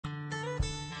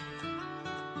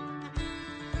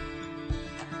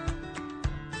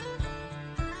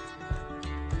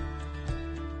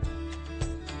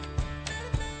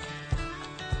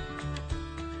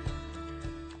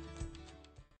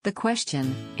The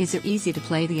question, is it easy to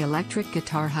play the electric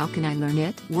guitar? How can I learn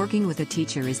it? Working with a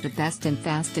teacher is the best and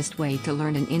fastest way to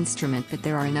learn an instrument, but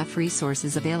there are enough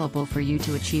resources available for you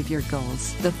to achieve your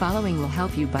goals. The following will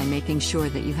help you by making sure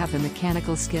that you have the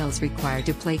mechanical skills required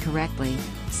to play correctly.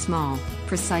 Small,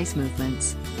 precise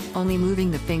movements. Only moving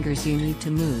the fingers you need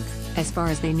to move, as far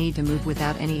as they need to move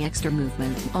without any extra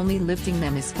movement. Only lifting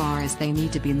them as far as they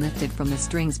need to be lifted from the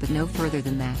strings, but no further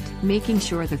than that. Making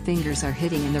sure the fingers are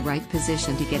hitting in the right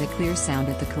position to get a clear sound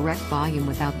at the correct volume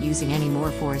without using any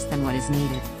more force than what is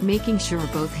needed. Making sure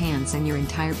both hands and your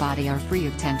entire body are free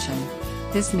of tension.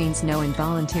 This means no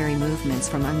involuntary movements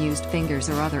from unused fingers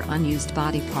or other unused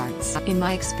body parts. In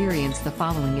my experience, the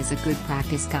following is a good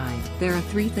practice guide. There are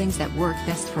 3 things that work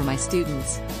best for my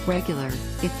students: regular,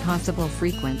 if possible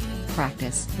frequent,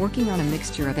 practice. Working on a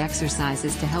mixture of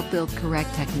exercises to help build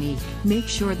correct technique. Make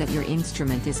sure that your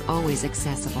instrument is always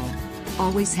accessible.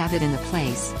 Always have it in the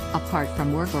place, apart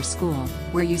from work or school,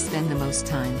 where you spend the most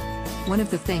time. One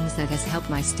of the things that has helped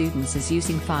my students is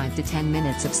using 5 to 10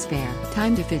 minutes of spare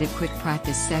time to fit a quick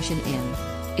practice session in.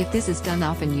 If this is done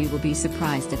often, you will be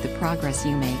surprised at the progress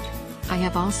you make. I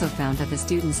have also found that the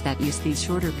students that use these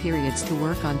shorter periods to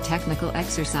work on technical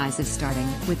exercises, starting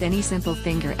with any simple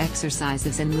finger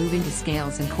exercises and moving to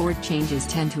scales and chord changes,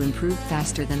 tend to improve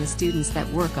faster than the students that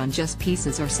work on just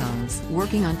pieces or songs.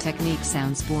 Working on technique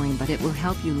sounds boring, but it will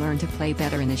help you learn to play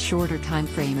better in a shorter time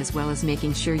frame, as well as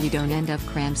making sure you don't end up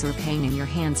cramps or pain in your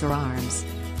hands or arms.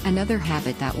 Another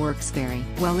habit that works very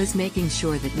well is making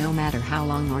sure that no matter how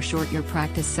long or short your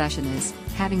practice session is,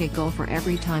 having a goal for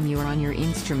every time you are on your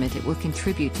instrument. It will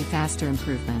contribute to faster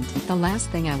improvement. The last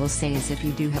thing I will say is, if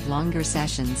you do have longer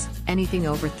sessions, anything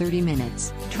over 30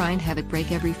 minutes, try and have it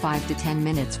break every 5 to 10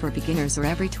 minutes for beginners or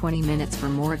every 20 minutes for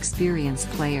more experienced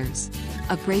players.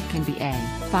 A break can be a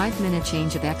 5-minute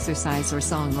change of exercise or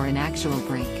song, or an actual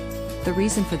break. The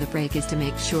reason for the break is to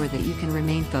make sure that you can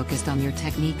remain focused on your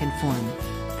technique and form.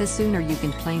 The sooner you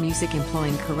can play music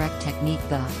employing correct technique,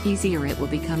 the easier it will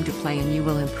become to play, and you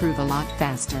will improve a lot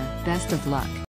faster. Best of luck.